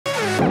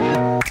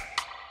Right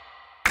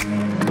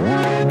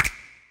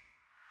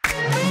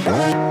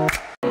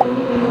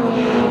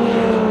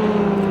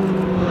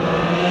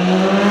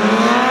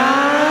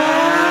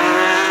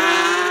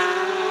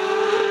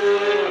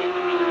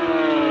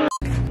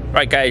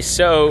guys,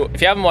 so if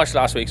you haven't watched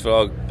last week's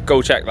vlog,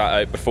 go check that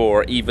out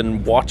before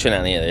even watching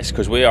any of this,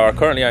 because we are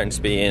currently out in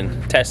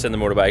Spain testing the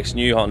motorbikes,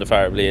 new Honda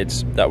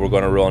Fireblades that we're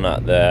going to run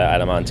at the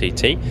Alaman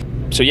TT.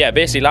 So yeah,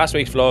 basically last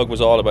week's vlog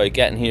was all about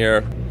getting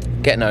here,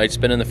 getting out,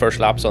 spinning the first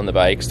laps on the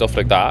bike, stuff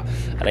like that.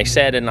 And I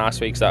said in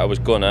last week's that I was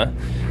gonna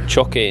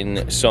chuck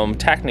in some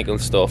technical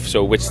stuff,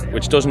 so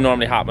which doesn't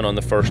normally happen on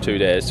the first 2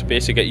 days. So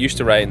basically get used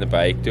to riding the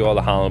bike, do all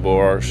the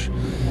handlebars,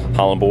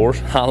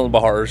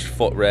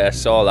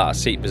 footrests, all that,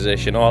 seat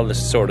position, all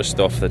this sort of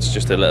stuff that's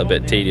just a little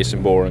bit tedious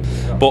and boring,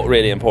 but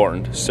really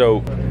important.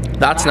 So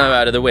that's now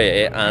out of the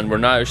way, and we're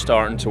now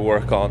starting to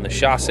work on the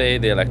chassis,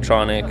 the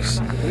electronics,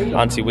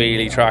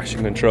 anti-wheelie,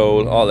 traction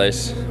control, all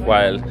this,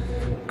 while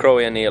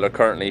Crowy and Neil are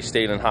currently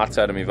stealing hats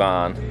out of my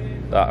van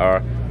that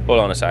are, hold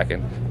on a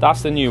second,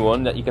 that's the new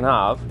one that you can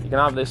have. You can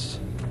have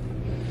this.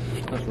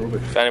 That's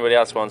rubbish. If anybody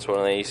else wants one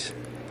of these,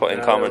 put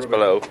in comments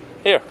below.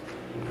 Here,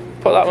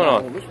 put that one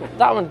on.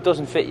 That one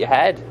doesn't fit your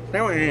head.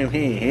 That one ain't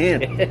here.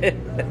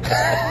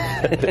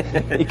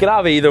 You can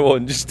have either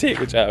one, just take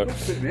whichever.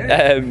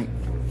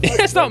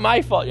 It's not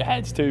my fault your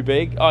head's too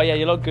big. Oh yeah,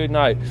 you look good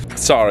now.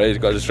 Sorry, I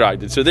got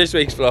distracted. So this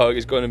week's vlog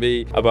is going to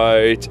be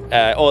about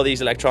all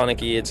these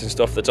electronic aids and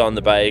stuff that's on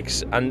the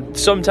bikes, and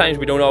sometimes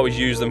we don't always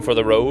use them for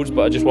the roads,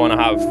 but I just want to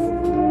have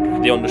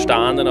the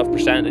understanding of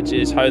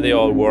percentages, how they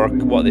all work,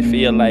 what they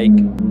feel like,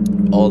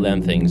 all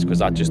them things, because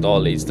that just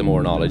all leads to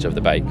more knowledge of the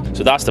bike.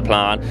 So that's the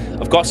plan.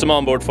 I've got some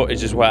onboard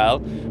footage as well,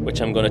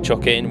 which I'm going to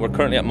chuck in. We're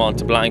currently at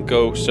Monte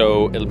Blanco,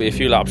 so it'll be a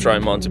few laps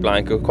around Monte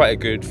Blanco. Quite a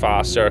good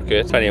fast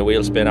circuit, plenty of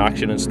wheel spin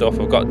action and stuff.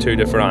 I've got 2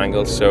 different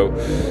angles, so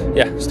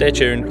yeah, stay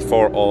tuned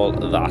for all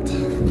that.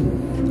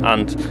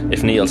 And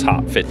if Neil's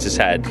hat fits his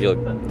head,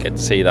 you'll get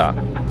to see that.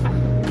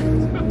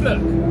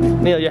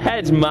 Neil, your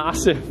head's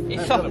massive.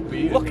 It's on,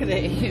 look at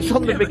it, it's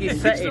on the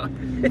biggest setting.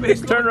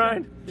 Turn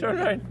around, turn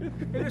around.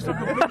 It looks like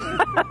a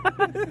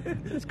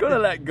It's gonna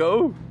let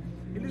go.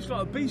 It looks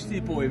like a Beastie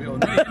Boy bit on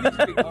there. It needs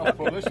to be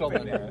this on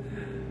there.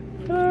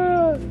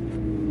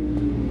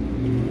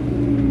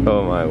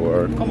 Oh my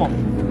word. Come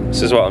on.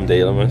 This is what I'm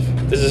dealing with.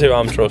 This is who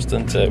I'm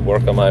trusting to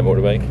work on my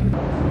motorbike.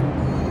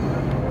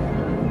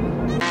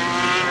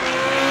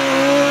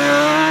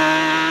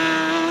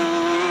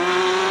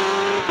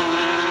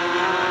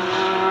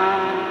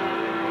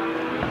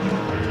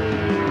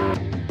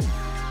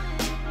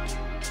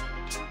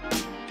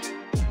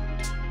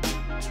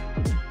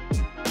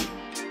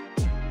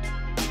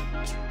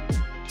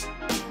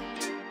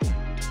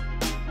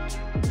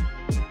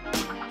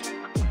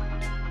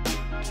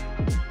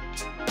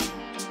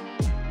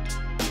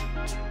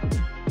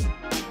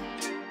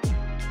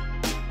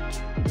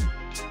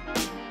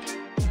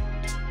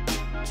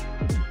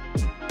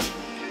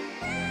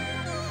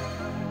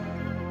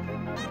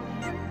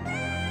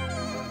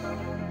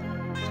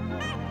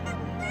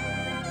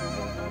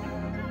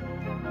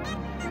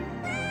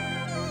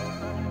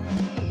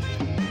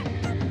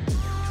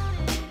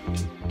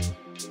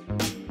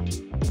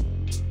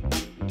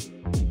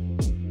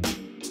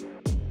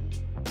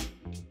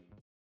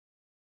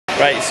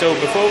 Right, so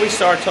before we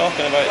start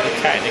talking about the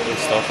technical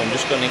stuff, I'm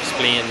just going to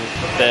explain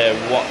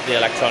what the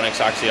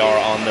electronics actually are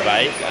on the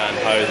bike and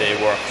how they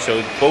work.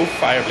 So both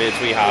Fireblades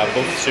we have,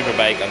 both the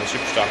Superbike and the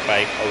Superstock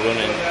bike, are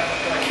running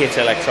kit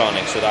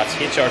electronics. So that's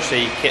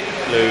HRC, kit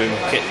loom,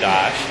 kit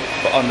dash.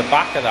 But on the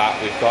back of that,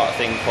 we've got a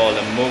thing called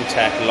a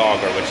Motec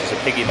logger, which is a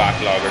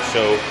piggyback logger.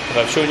 So if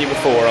I've shown you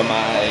before on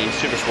my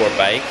Supersport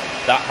bike,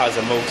 that has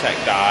a Motec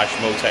dash,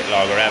 Motec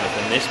logger,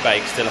 everything. This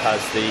bike still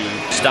has the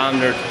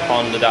standard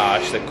Honda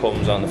dash that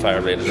comes on the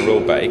Fireblade as a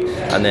road bike.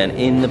 And then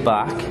in the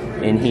back,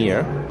 in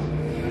here,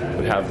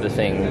 we have the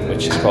thing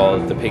which is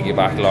called the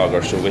piggyback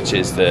logger, so which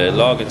is the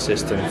logging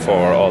system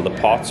for all the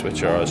pots,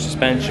 which are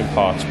suspension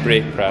pots,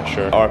 brake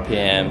pressure,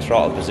 RPM,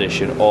 throttle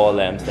position, all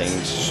them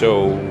things.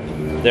 So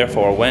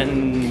therefore,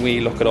 when we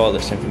look at all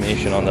this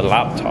information on the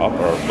laptop,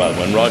 or well,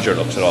 when Rodger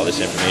looks at all this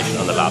information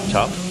on the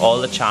laptop,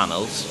 all the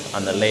channels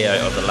and the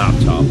layout of the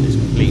laptop is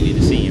completely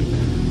the same.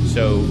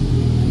 So,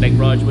 like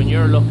Rog, when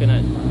you're looking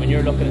at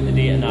the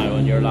data now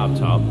on your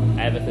laptop,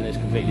 everything is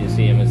completely the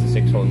same as the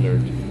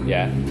 600.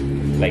 Yeah,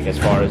 like as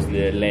far as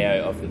the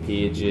layout of the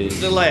pages.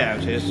 The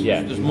layout is.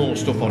 Yeah. There's more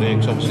stuff on it,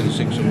 because obviously the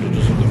 600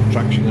 doesn't have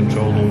traction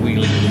control or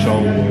wheeling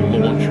control or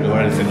launch or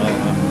anything like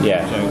that.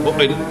 Yeah. So,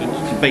 but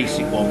it's the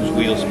basic ones: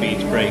 wheel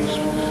speeds, brakes,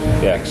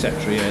 Yeah.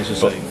 etc. Yeah, as I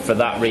But say. for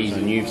that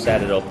reason, you've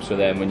set it up so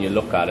then when you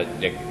look at it,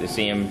 like the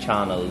same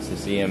channels, the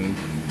same.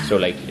 So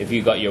like if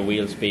you got your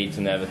wheel speeds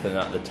and everything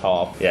at the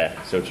top, yeah.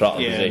 So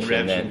throttle position,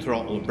 revs then and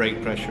throttle,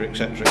 brake pressure,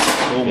 etc.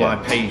 All Yeah.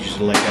 my pages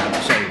are laid out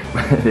the same.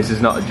 This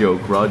is not a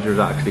joke. Rodger's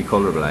actually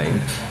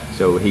colourblind,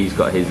 so he's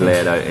got his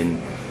laid out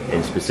in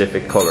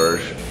specific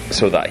colours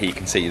so that he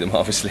can see them.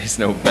 Obviously, it's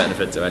no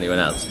benefit to anyone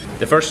else.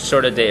 The first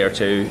sort of day or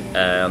two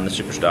on the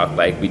Superstock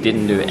bike, we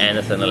didn't do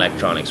anything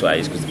electronics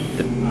wise because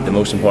the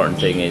most important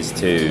thing is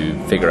to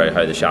figure out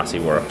how the chassis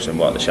works and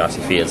what the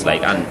chassis feels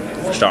like. And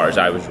for starters,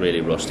 I was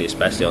really rusty,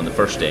 especially on the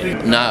first day.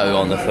 Now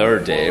on the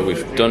third day,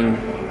 we've done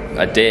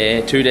a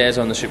day, 2 days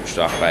on the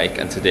Superstock bike,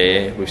 and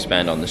today we've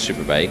spent on the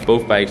Superbike.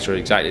 Both bikes are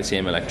exactly the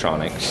same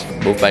electronics.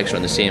 Both bikes are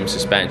on the same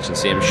suspension,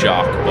 same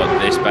shock, but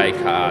this bike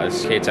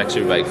has KTEC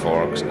Superbike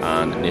forks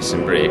and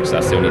Nissan brakes.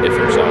 That's the only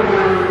difference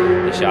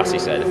on the chassis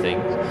side of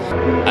things.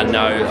 And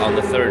now on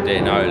the third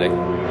day now,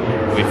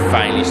 like, we've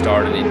finally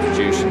started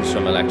introducing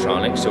some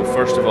electronics. So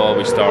first of all,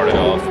 we started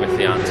off with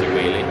the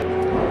anti-wheelie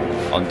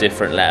on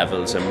different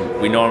levels,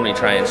 and we normally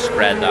try and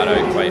spread that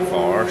out quite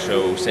far.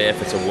 So say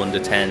if it's a 1 to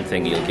 10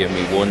 thing, you'll give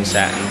me one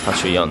setting. I'll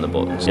show you on the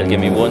buttons. You'll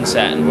give me one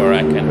setting where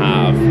I can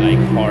have like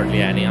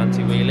hardly any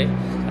anti-wheelie,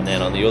 and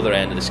then on the other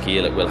end of the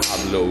scale it will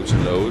have loads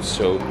and loads.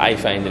 So I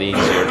find it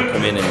easier to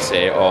come in and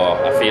say, oh,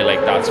 I feel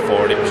like that's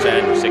 40%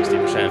 or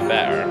 60%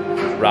 better,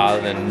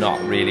 rather than not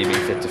really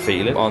being fit to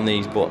feel it. On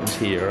these buttons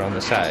here on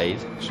the side,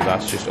 so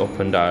that's just up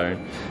and down.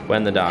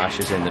 When the dash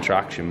is in the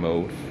traction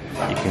mode,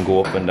 you can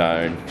go up and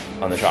down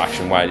on the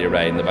traction while you're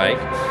riding the bike.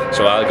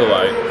 So I'll go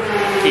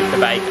out, keep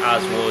the bike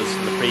as was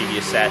in the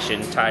previous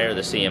session, tyre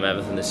the same,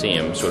 everything the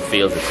same, so it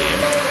feels the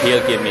same.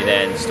 He'll give me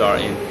then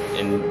starting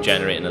in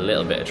generating a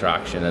little bit of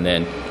traction, and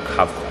then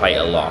have quite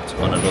a lot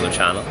on another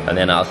channel. And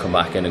then I'll come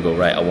back in and go,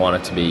 right, I want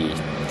it to be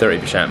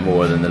 30%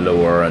 more than the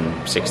lower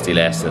and 60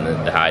 less than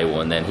the high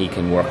one. Then he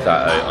can work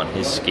that out on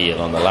his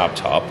scale on the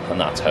laptop, and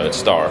that's how it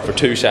started. For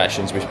 2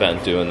 sessions we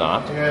spent doing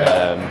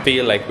that.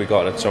 Feel like we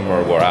got it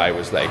somewhere where I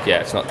was like, yeah,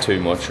 it's not too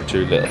much or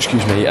too little,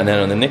 excuse me. And then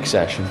on the next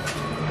session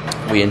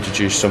we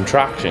introduced some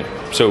traction.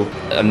 So,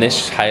 and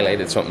this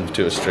highlighted something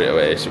to us straight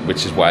away,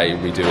 which is why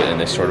we do it in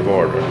this sort of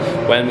order.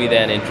 When we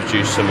then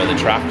introduced some of the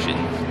traction,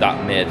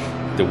 that made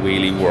the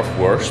wheelie work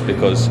worse,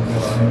 because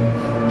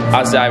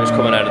as I was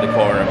coming out of the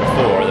corner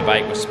before, the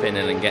bike was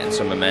spinning and getting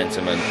some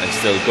momentum and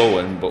still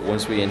going, but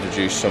once we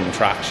introduced some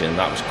traction,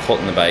 that was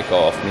cutting the bike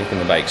off, making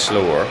the bike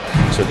slower.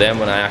 So then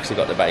when I actually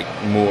got the bike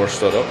more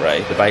stood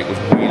upright, the bike was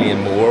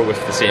wheeling more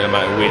with the same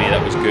amount of wheelie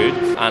that was good,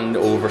 and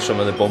over some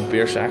of the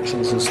bumpier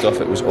sections and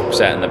stuff, it was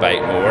upsetting the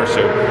bike more.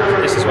 So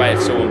this is why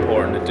it's so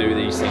important to do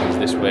these things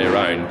this way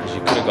around, because you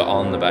could have got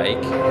on the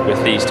bike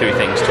with these 2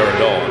 things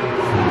turned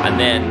on and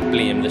then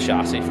blame the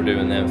chassis for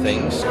doing them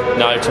things.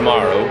 Now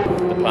tomorrow,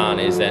 the plan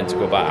is then to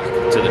go back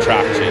to the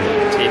traction,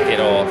 take it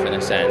off in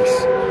a sense,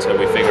 until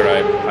we figure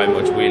out how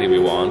much wheelie we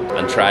want,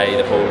 and try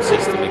the whole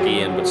system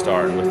again, but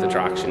starting with the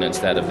traction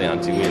instead of the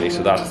anti-wheelie.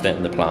 So that's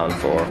then the plan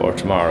for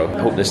tomorrow.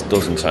 I hope this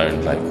doesn't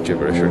sound like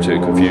gibberish or too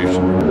confused,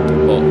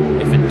 but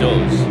if it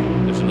does,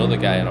 there's another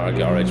guy in our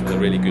garage with a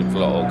really good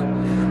vlog,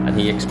 and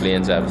he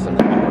explains everything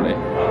properly.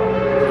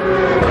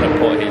 I'm going to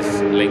put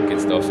his link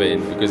and stuff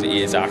in, because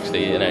he is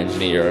actually an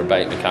engineer, a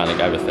bike mechanic,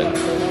 everything,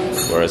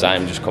 whereas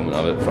I'm just coming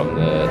at it from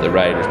the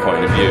rider's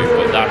point of view.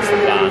 But that's the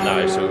plan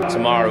now. So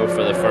tomorrow,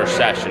 for the first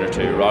session or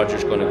 2,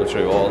 Rodger's going to go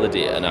through all the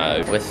data now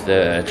with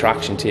the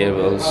traction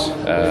tables,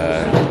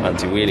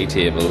 anti-wheelie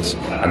tables,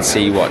 and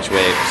see which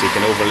way, because he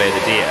can overlay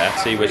the data,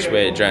 see which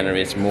way it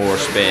generates more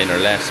spin or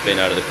less spin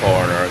out of the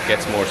corner,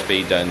 gets more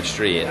speed down the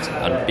straight,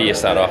 and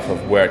base that off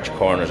of which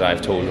corners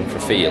I've told him for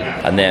feel.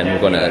 And then we're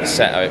going to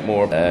set out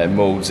more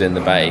modes in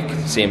the bike.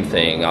 Same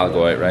thing, I'll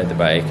go out ride the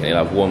bike, and he'll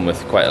have one with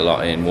quite a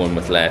lot in, one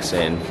with less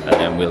in,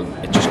 and then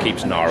it just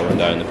keeps narrowing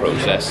down the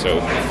process. So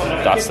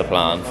that's the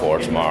plan for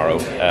tomorrow,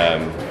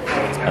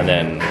 and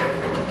then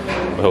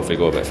we'll hopefully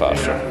go a bit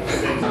faster.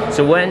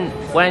 So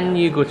when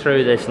you go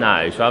through this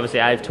now, so obviously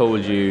I've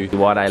told you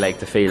what I like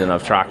the feeling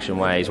of traction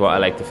wise, what I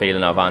like the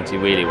feeling of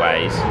anti-wheelie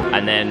wise,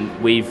 and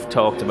then we've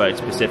talked about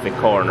specific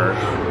corners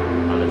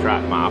on the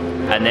track map,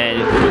 and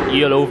then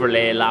you'll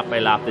overlay lap by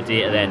lap the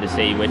data then to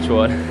see which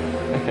one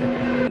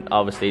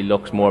obviously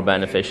looks more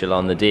beneficial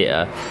on the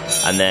data,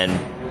 and then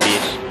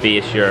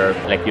base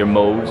your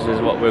modes is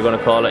what we're going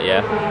to call it.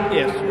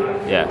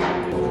 Yeah.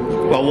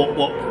 Well,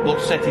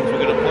 what settings we're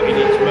going to put in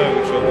each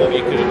mode, so what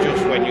you can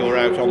adjust when you're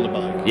out on the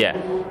bike.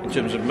 Yeah. In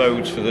terms of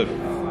modes for the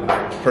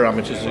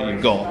parameters that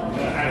you've got.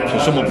 So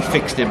some will be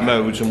fixed in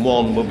modes, and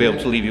one will be able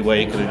to leave you where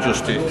you can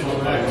adjust it.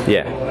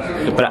 Yeah.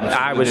 But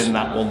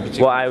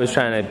what I was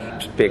trying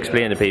to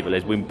explain to people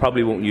is we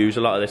probably won't use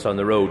a lot of this on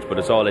the roads, but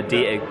it's all a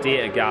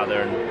data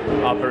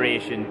gathering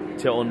operation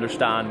to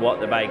understand what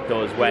the bike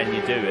does when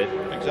you do it.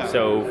 Exactly.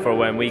 So for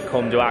when we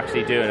come to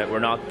actually doing it, we're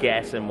not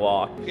guessing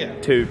what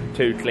two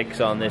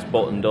clicks on this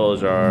button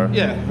does, or and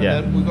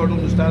then we've got an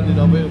understanding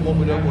of it, and what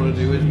we don't want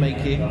to do is make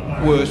it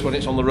worse when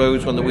it's on the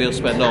roads, when the wheels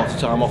spend half the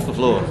time off the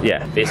floor.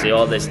 Yeah, basically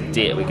all this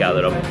data we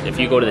gathered up, if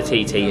you go to the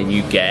TT and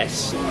you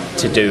guess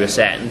to do a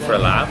setting for a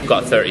lap, you've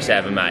got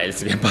 37 miles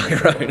to get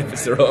back around if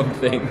it's the wrong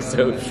thing.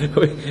 So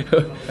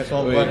that's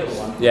all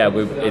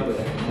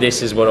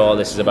this is what all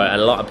this is about.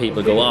 And a lot of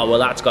people go, oh well,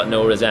 that's got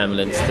no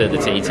resemblance to the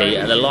TT,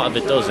 and a lot of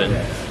it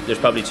doesn't. There's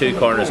probably 2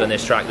 corners on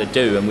this track that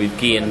do, and we've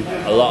gained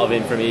a lot of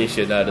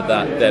information out of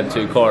them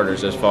 2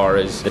 corners as far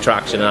as the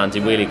traction and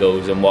anti-wheelie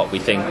goes, and what we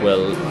think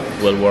will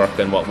work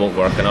and what won't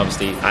work. And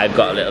obviously I've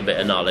got a little bit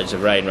of knowledge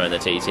of riding around the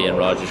TT, and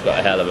Rodger's got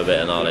a hell of a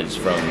bit of knowledge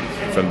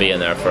from being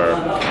there for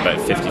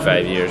about 50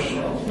 55 years.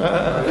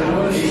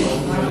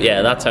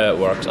 Yeah, that's how it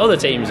works. Other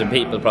teams and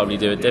people probably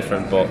do it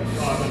different, but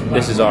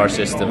this is our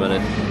system, and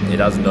it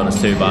hasn't done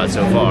us too bad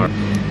so far.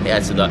 Yeah,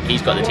 so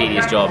he's got the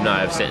tedious job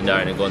now of sitting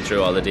down and going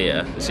through all the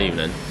data this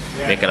evening,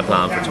 making a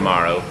plan for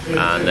tomorrow,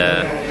 and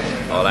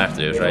all I have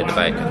to do is ride the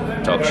bike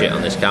and talk shit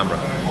on this camera.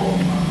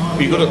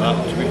 You're good at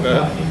that, to be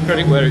fair.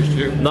 Credit where it's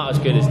due. Not as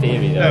good as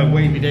Davey though. No,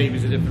 Wavy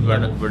Davy's a different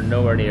man. We're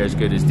nowhere near as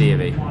good as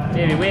Davey.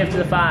 Davey, wave to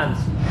the fans.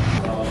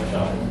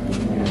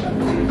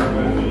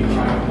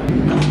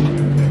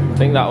 I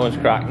think that one's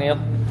cracked, Neil.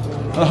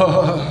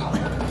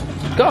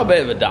 Got a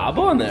bit of a dab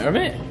on there,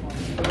 mate.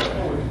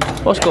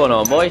 What's going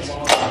on, boys?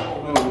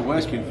 Well, we're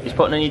working. He's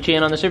putting a new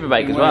chain on the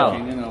superbike as well.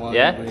 You know, like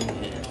yeah?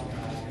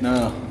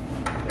 No.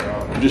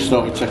 I just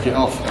thought we'd take it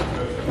off.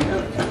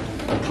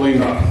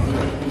 Clean it.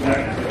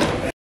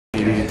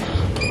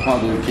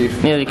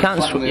 Neil, you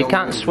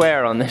can't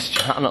swear on this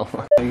channel.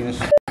 You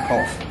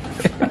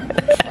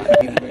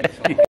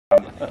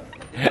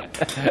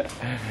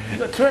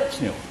got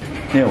Tourette's, Neil?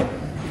 Neil.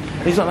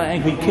 He's like that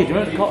angry kid. You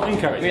remember the cartoon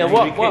character? Neil,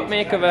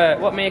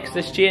 what makes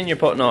this chain you're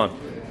putting on?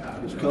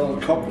 It's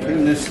called a cock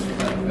in this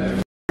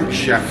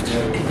shaft.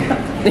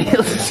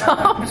 Neil,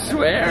 stop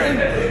swearing.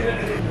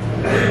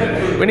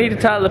 We need to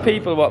tell the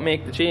people what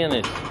make the chain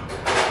is.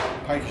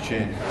 Pikey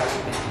chain.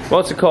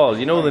 What's it called?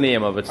 You know the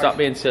name of it. Stop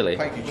being silly.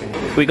 Pikey chain.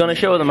 We're going to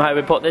show them how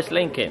we put this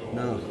link in.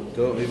 No,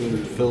 don't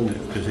even film it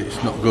because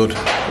it's not good.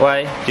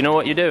 Why? Do you know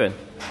what you're doing?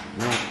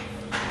 No.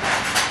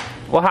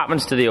 What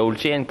happens to the old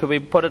chain? Could we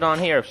put it on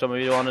here if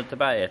somebody wanted to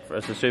buy it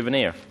as a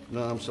souvenir?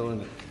 No, I'm selling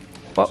it.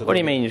 What do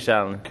you mean you're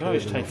selling?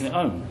 Guy's taking it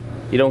home.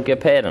 You don't get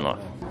paid enough?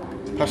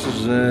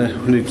 Passes,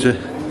 we need to...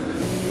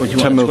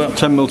 10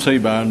 mil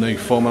T-bar and the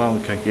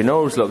formality. Your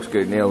nose looks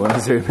good, Neil, when I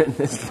zoom in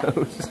this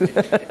nose.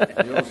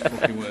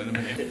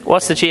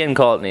 What's the chain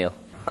called, Neil?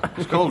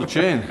 It's called a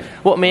chain.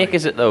 What make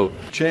is it though?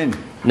 Chain.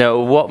 No,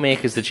 what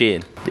make is the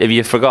chain? If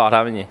you forgot,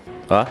 haven't you?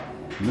 What?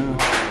 No.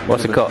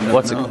 What's it called?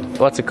 What's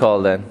it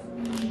called then?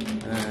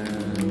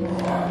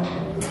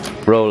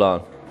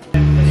 Rolon.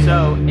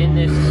 So in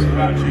this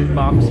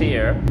box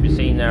here, you're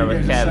seeing there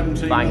with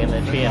Kev banging the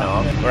chain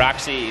off.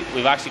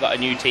 We've actually got a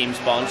new team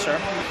sponsor,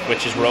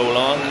 which is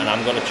Rolon, and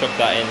I'm going to chuck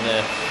that in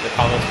the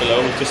comments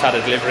below. We've just had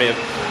a delivery of,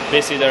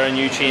 basically they're a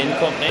new chain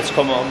company. It's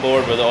come on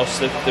board with us.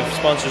 They've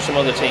sponsored some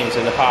other teams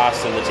in the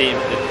past, and the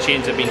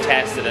chains have been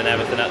tested and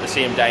everything at the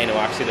same dyno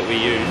actually that we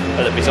use,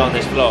 that was on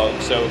this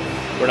vlog. So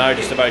we're now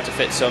just about to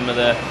fit some of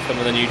the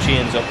new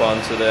chains up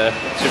onto the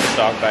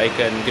Superstock bike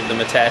and give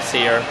them a test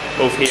here,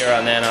 both here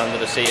and then under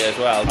the seat as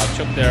well. I'll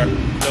chuck their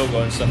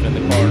logo and stuff in the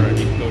corner and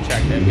you can go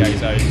check them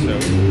guys out. So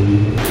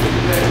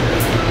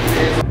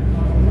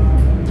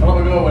I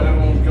want to go when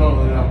everyone's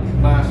gone and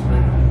I'm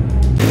mastering.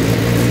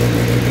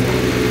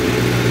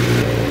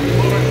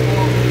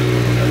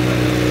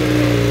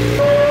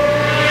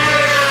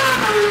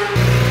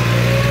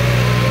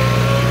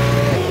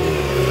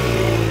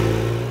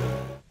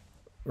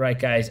 right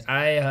guys,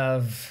 I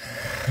have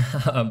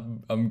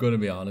I'm gonna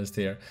be honest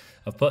here.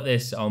 I've put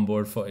this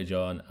onboard footage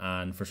on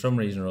and for some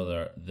reason or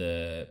other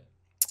the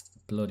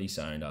bloody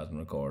sound hasn't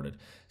recorded.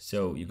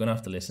 So you're gonna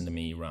have to listen to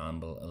me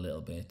ramble a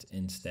little bit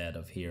instead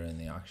of hearing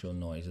the actual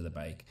noise of the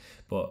bike.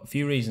 But a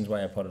few reasons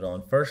why I put it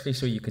on. Firstly,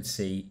 so you could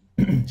see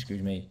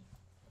excuse me,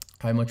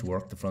 how much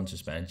work the front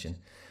suspension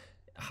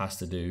has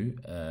to do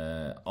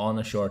on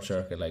a short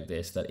circuit like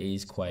this that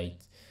is quite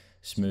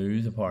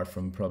smooth, apart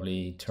from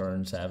probably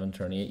turn 7,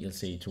 turn 8, you'll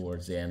see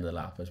towards the end of the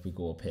lap as we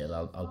go uphill.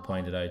 I'll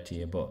point it out to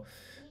you, but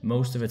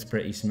most of it's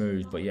pretty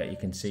smooth, but yet you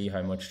can see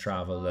how much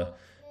travel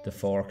the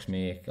forks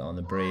make on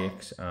the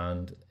brakes,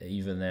 and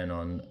even then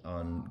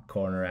on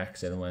corner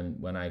exit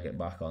when I get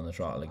back on the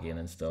throttle again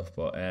and stuff.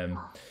 But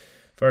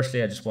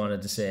firstly, I just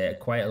wanted to say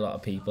quite a lot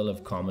of people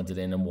have commented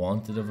in and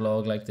wanted a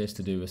vlog like this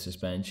to do with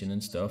suspension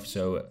and stuff.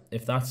 So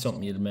if that's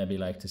something you'd maybe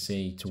like to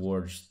see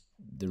towards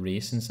the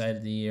racing side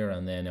of the year,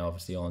 and then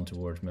obviously on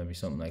towards maybe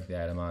something like the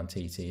Ironman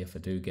TT, if I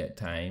do get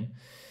time,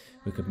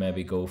 we could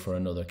maybe go for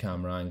another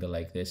camera angle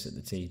like this at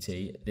the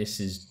TT. This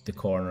is the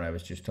corner I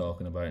was just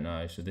talking about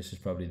now, so this is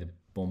probably the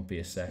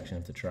bumpiest section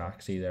of the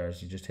track. See there,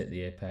 as you just hit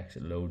the apex,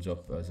 it loads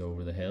up as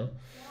over the hill.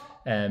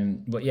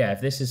 But yeah,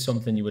 if this is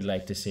something you would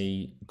like to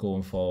see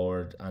going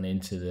forward and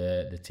into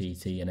the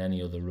TT and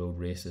any other road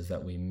races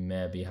that we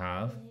maybe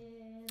have,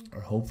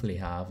 or hopefully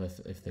have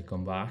if they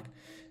come back,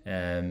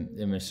 then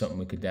it's something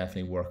we could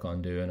definitely work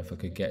on doing. If I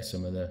could get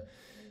some of the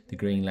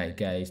green light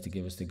guys to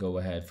give us the go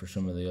ahead for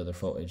some of the other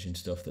footage and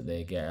stuff that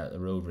they get at the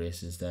road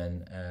races,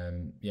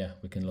 then yeah,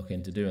 we can look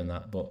into doing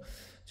that. But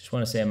just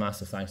want to say a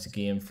massive thanks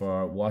again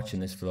for watching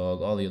this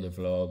vlog, all the other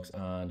vlogs,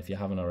 and if you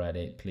haven't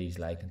already, please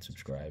like and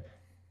subscribe.